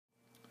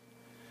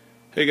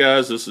Hey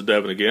guys, this is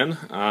Devin again.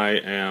 I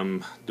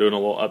am doing a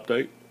little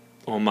update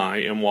on my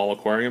in-wall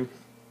aquarium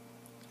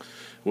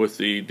with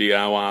the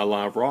DIY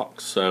live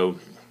rocks. So,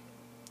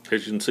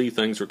 as you can see,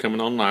 things are coming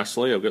on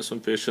nicely. I've got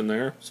some fish in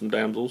there, some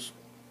damsels,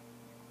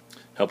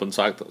 helping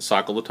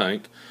cycle the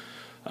tank.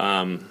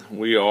 I'm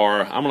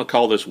going to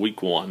call this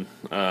week one.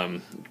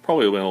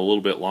 Probably been a little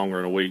bit longer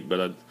than a week,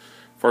 but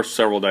first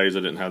several days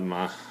I didn't have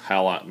my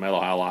metal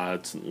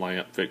halides and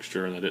lamp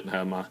fixture, and I didn't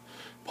have my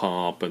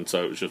pump, and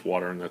so it was just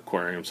water in the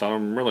aquarium. So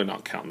I'm really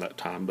not counting that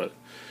time, but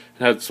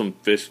it had some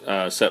fish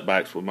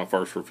setbacks with my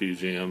first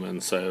refugium,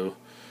 and so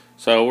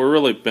we've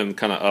really been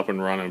kind of up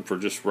and running for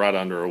just right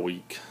under a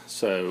week.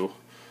 So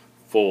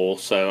full.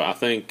 So I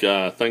think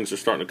things are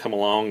starting to come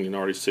along. You can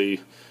already see a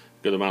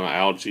good amount of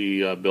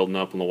algae building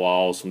up on the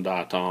walls, some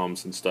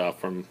diatoms and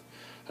stuff from,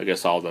 I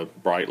guess, all the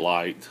bright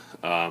light.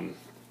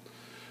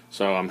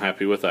 So I'm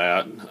happy with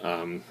that.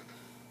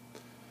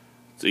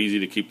 It's easy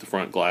to keep the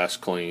front glass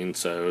clean,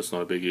 so it's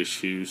not a big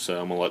issue. So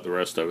I'm going to let the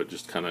rest of it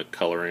just kind of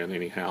color in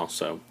anyhow.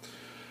 So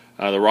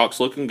the rock's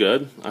looking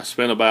good. I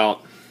spent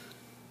about,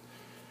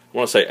 I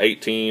want to say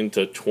 $18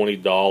 to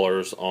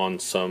 $20 on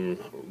some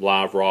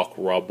live rock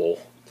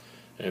rubble.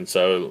 And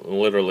so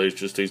literally it's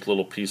just these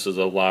little pieces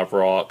of live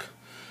rock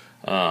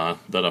that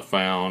I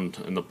found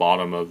in the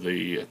bottom of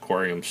the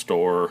aquarium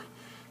store.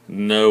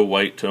 No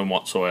weight to them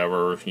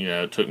whatsoever. You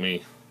know, it took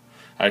me,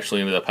 I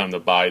actually ended up having to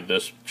buy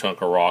this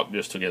chunk of rock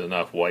just to get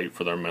enough weight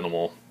for their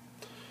minimal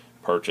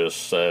purchase.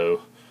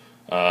 So,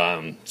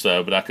 but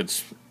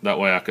that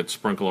way I could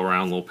sprinkle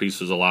around little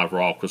pieces of live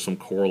rock with some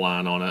core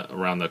line on it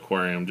around the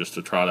aquarium, just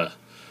to try to,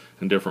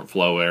 in different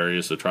flow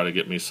areas, to try to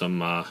get me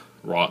some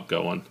rock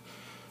going.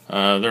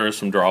 There is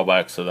some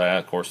drawbacks to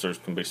that. Of course, there's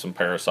going to be some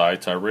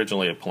parasites. I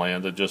originally had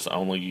planned to just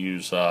only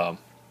use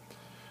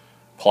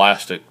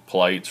plastic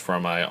plates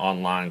from an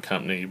online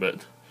company,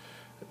 but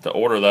to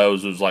order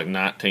those was like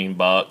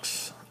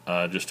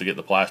 $19 just to get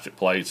the plastic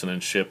plates, and then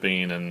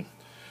shipping, and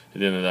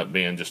it ended up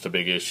being just a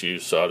big issue.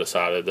 So I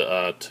decided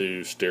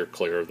to steer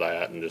clear of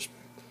that and just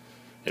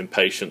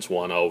impatience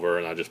won over,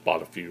 and I just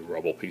bought a few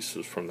rubble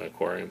pieces from the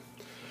aquarium.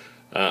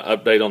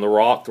 Update on the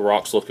rock. The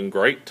rock's looking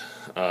great.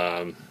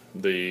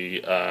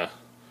 The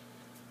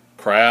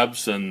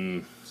crabs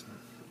and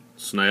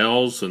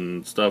snails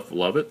and stuff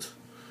love it.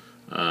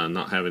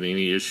 Not having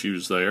any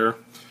issues there.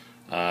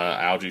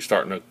 Algae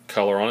starting to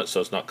color on it,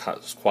 so it's not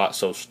quite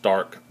so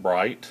stark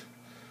bright.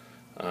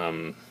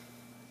 I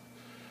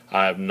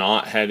have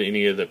not had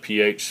any of the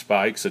pH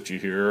spikes that you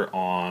hear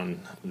on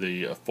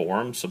the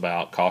forums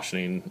about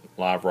cautioning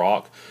live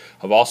rock.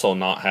 I've also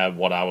not had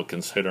what I would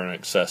consider an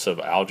excessive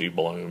algae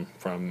bloom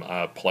from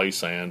play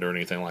sand or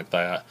anything like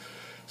that.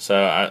 So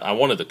I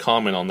wanted to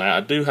comment on that.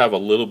 I do have a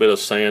little bit of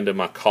sand in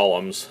my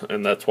columns,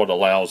 and that's what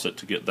allows it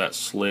to get that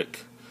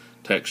slick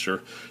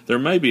texture. There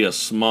may be a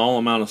small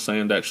amount of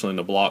sand actually in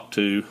the block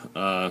too,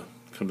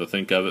 come to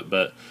think of it,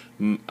 but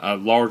a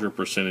larger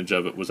percentage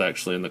of it was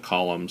actually in the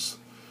columns.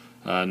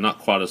 Not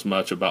quite as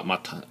much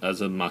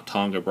as in my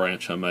Tonga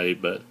branch I made,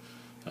 but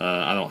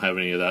I don't have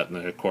any of that in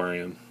the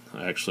aquarium.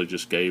 I actually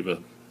just gave a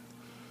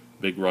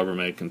big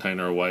Rubbermaid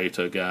container away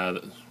to a guy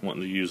that's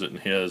wanting to use it in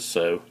his,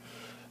 so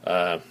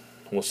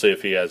we'll see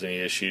if he has any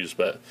issues.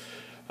 But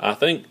I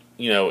think,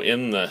 you know,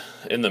 in the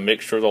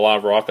mixture of the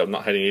live rock, I've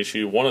not had any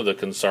issue. One of the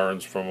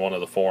concerns from one of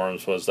the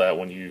forums was that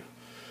when you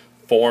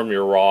form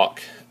your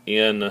rock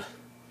in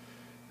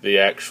the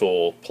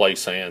actual play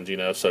sand, you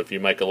know, so if you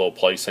make a little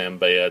play sand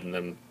bed and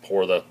then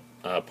pour the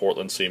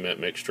Portland cement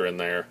mixture in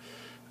there,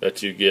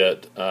 that you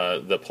get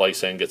the play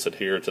sand gets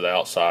adhered to the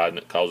outside and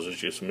it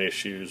causes you some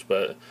issues.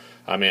 But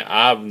I mean,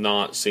 I've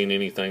not seen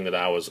anything that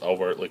I was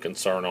overtly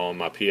concerned on.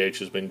 My pH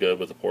has been good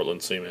with the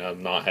Portland cement. I've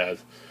not had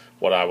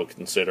what I would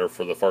consider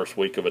for the first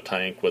week of a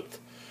tank with,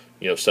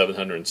 you know,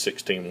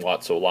 716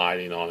 watts of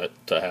lighting on it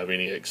to have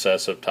any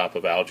excessive type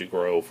of algae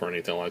growth or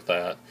anything like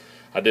that.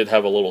 I did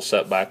have a little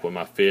setback with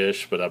my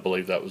fish, but I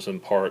believe that was in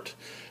part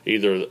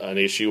either an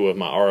issue with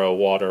my RO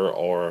water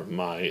or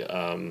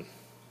my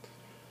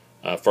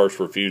first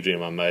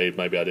refugium I made.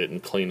 Maybe I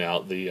didn't clean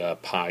out the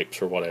pipes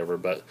or whatever,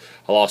 but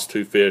I lost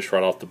 2 fish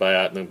right off the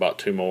bat, and then bought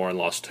 2 more and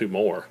lost 2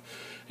 more,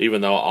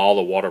 even though all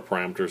the water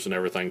parameters and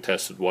everything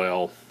tested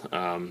well.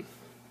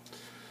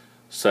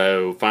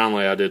 So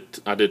finally I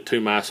did 2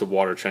 massive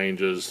water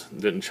changes,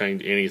 didn't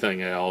change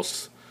anything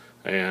else,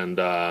 and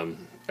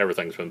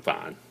everything's been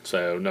fine.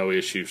 So no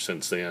issues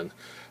since then.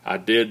 I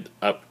did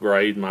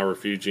upgrade my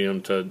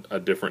refugium to a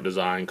different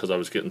design because I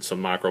was getting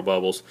some micro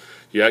bubbles.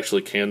 You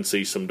actually can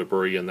see some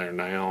debris in there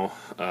now.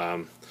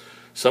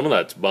 Some of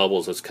that's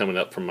bubbles that's coming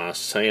up from my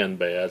sand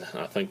bed.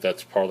 I think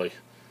that's probably,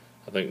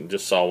 I think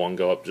just saw one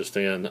go up just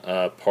in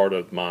part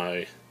of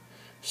my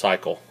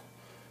cycle.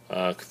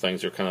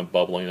 Things are kind of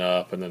bubbling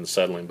up and then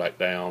settling back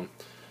down.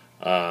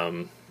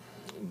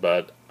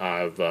 But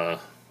I've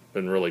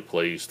been really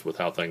pleased with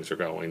how things are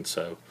going,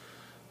 so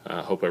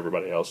I hope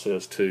everybody else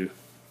is too.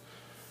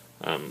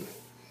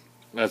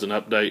 As an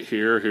update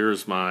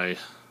here's my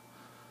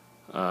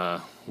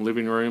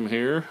living room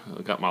here.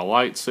 I got my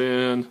lights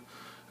in,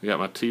 I got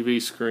my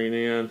TV screen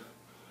in.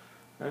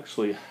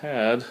 actually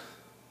had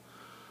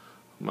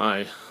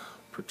my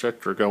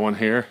projector going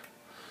here.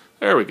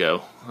 There we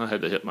go. I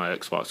had to hit my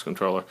Xbox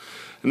controller.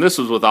 And this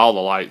is with all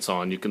the lights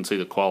on. You can see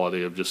the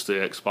quality of just the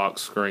Xbox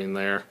screen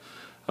there.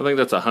 I think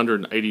that's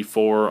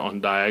 184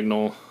 on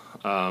diagonal.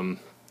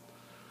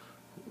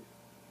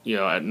 You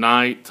know, at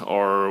night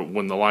or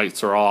when the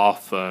lights are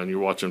off and you're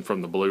watching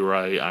from the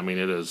Blu-ray, I mean,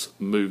 it is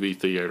movie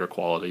theater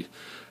quality.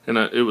 And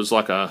it was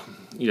like a,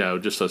 you know,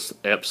 just a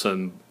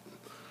Epson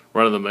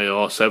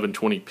run-of-the-mill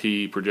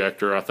 720p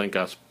projector. I think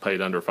I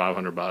paid under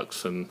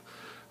 $500 and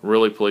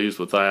really pleased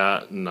with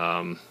that.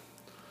 And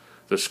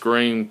the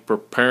screen,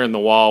 preparing the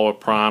wall with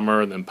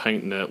primer and then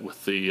painting it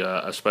with the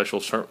a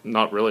special,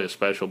 not really a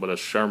special, but a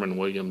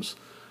Sherwin-Williams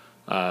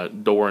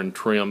door and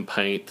trim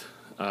paint,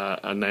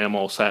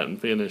 enamel satin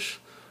finish,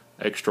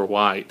 extra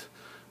white,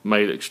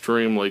 made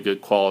extremely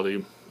good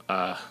quality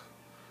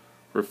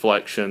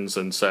reflections.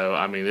 And so,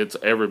 I mean, it's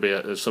every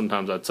bit,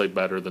 sometimes I'd say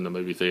better than the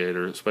movie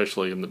theater,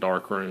 especially in the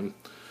dark room.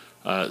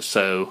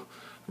 So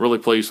really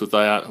pleased with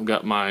that. I've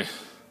got my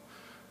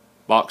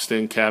boxed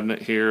in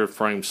cabinet here,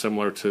 framed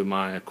similar to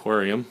my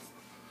aquarium.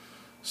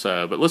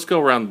 So, but let's go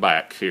around the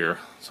back here.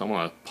 So I'm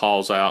going to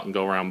pause out and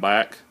go around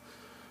back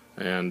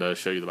and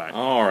show you the back.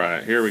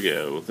 Alright, here we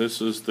go.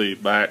 This is the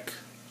back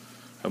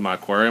of my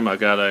aquarium. I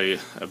got a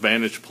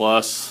Advantage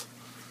Plus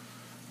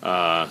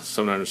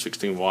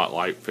 716 watt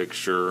light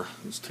fixture.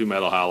 It's 2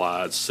 metal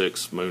halides,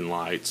 6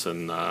 moonlights,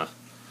 and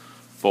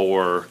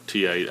 4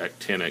 T8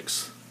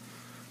 actinics.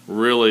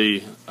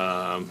 Really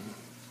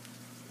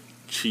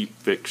cheap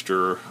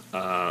fixture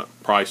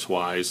price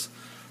wise.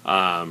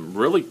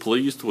 Really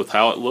pleased with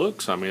how it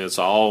looks. I mean, it's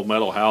all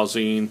metal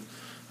housing.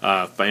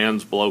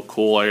 Fans blow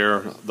cool air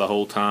the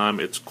whole time.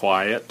 It's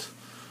quiet.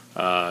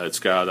 It's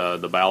got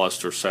the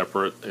ballast are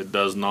separate. It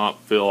does not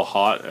feel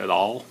hot at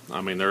all.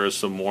 I mean, there is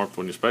some warmth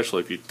when,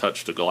 especially if you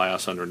touch the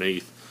glass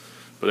underneath,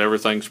 but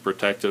everything's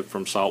protected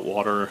from salt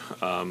water.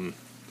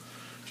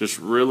 Just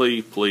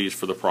really pleased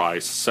for the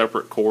price.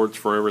 Separate cords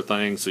for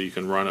everything, so you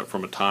can run it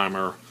from a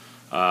timer.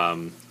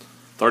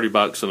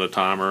 $30 in a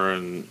timer,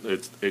 and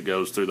it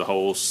goes through the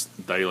whole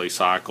daily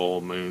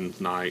cycle, moon,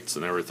 nights,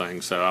 and everything.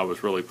 So I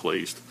was really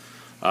pleased.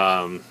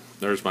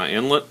 There's my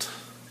inlet.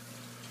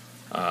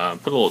 Put a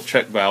little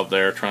check valve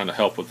there trying to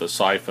help with the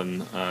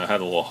siphon. Had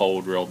a little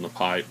hole drilled in the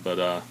pipe,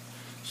 but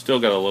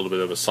still got a little bit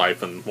of a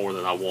siphon, more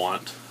than I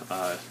want.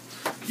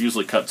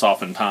 Usually cuts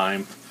off in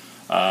time.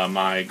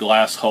 My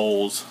glass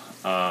holes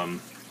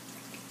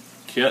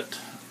kit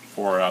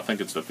for, I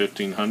think it's the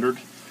 1500.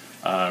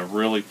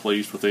 Really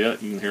pleased with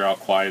it. You can hear how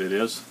quiet it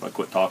is if I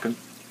quit talking.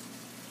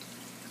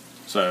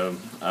 So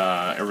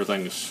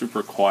everything is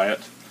super quiet.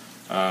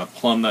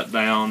 Plumb that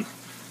down.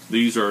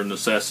 These are a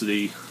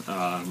necessity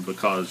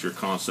because you're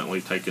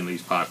constantly taking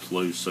these pipes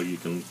loose so you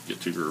can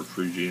get to your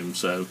refugium.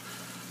 So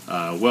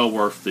well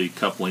worth the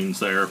couplings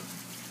there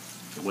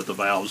with the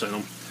valves in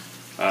them.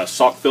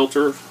 Sock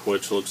filter,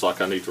 which looks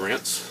like I need to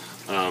rinse.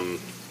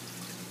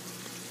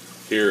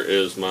 Here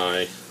is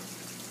my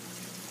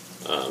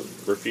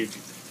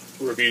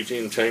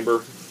refugium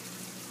chamber.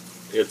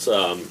 It's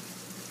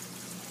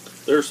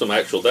there's some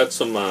actual, that's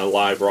some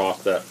live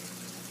rock that,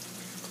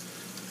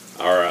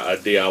 or a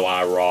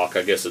DIY rock.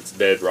 I guess it's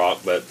dead rock,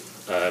 but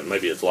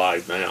maybe it's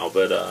live now.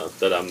 But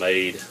that I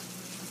made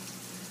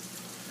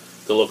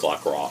to look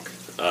like rock,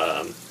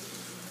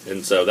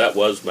 and so that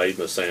was made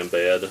in a sand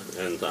bed.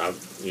 And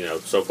you know,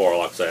 so far,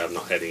 like I say, I've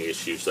not had any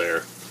issues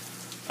there.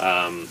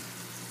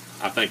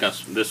 I think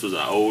this was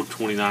an old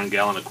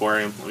 29-gallon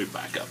aquarium. Let me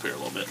back up here a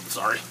little bit.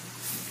 Sorry.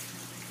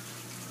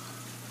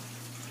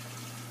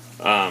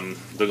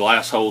 The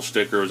glass hole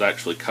sticker was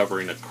actually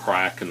covering a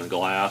crack in the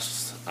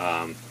glass.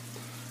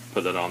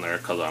 Put that on there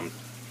because I'm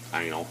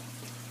anal.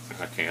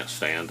 I can't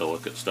stand to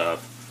look at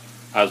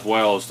stuff. As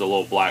well as the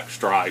little black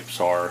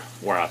stripes are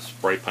where I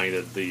spray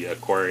painted the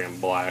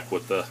aquarium black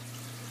with the,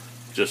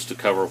 just to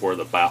cover where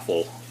the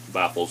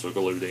baffles are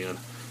glued in.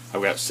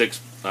 I've got six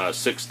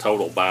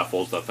total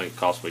baffles that I think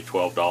cost me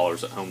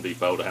 $12 at Home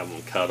Depot to have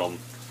them cut them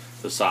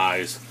the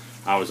size.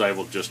 I was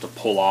able just to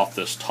pull off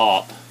this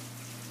top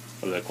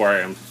of the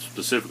aquarium,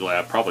 specifically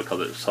probably because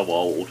it's so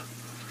old,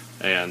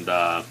 and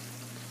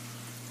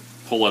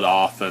pull it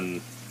off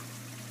and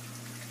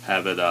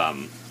have it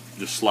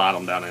just slide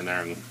them down in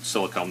there and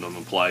silicone them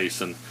in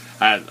place. And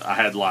I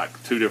had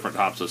like 2 different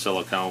types of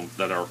silicone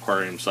that are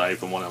aquarium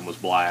safe, and one of them was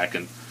black,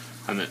 and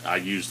I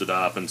used it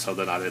up, and so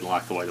then I didn't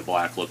like the way the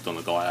black looked on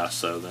the glass,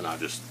 so then I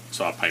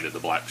painted the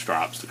black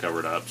stripes to cover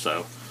it up.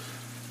 So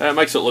it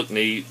makes it look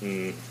neat,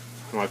 and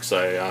like I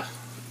say,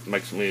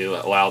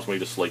 allows me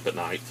to sleep at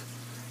night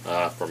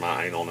for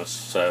my analness.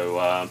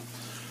 So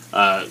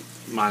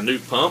my new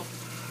pump.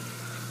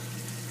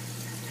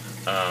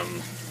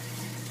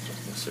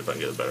 Let's see if I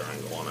can get a better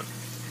angle on it.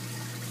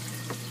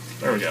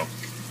 There we go.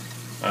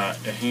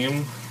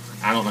 Ahim,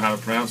 I don't know how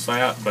to pronounce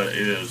that, but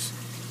it is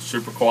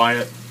super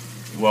quiet,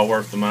 well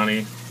worth the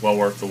money, well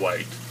worth the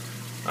wait.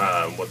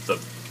 With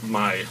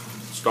my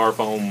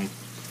styrofoam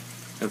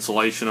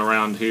insulation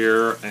around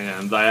here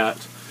and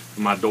that,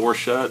 my door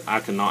shut, I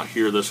cannot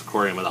hear this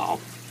aquarium at all.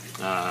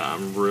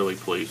 I'm really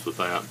pleased with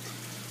that.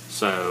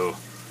 So,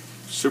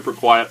 super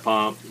quiet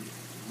pump,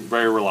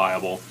 very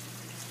reliable,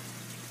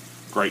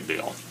 great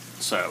deal.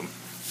 So,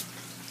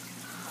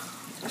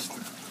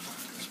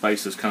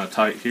 space is kind of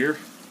tight here.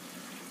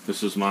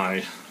 This is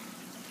my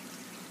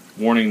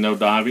warning, no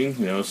diving,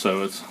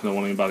 so it's, I don't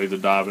want anybody to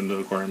dive into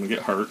the aquarium and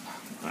get hurt.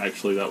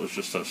 Actually, that was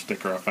just a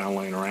sticker I found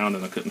laying around,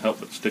 and I couldn't help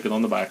but stick it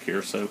on the back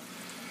here. So,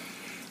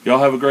 y'all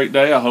have a great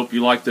day. I hope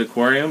you like the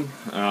aquarium.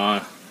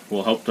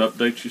 We'll hope to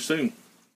update you soon.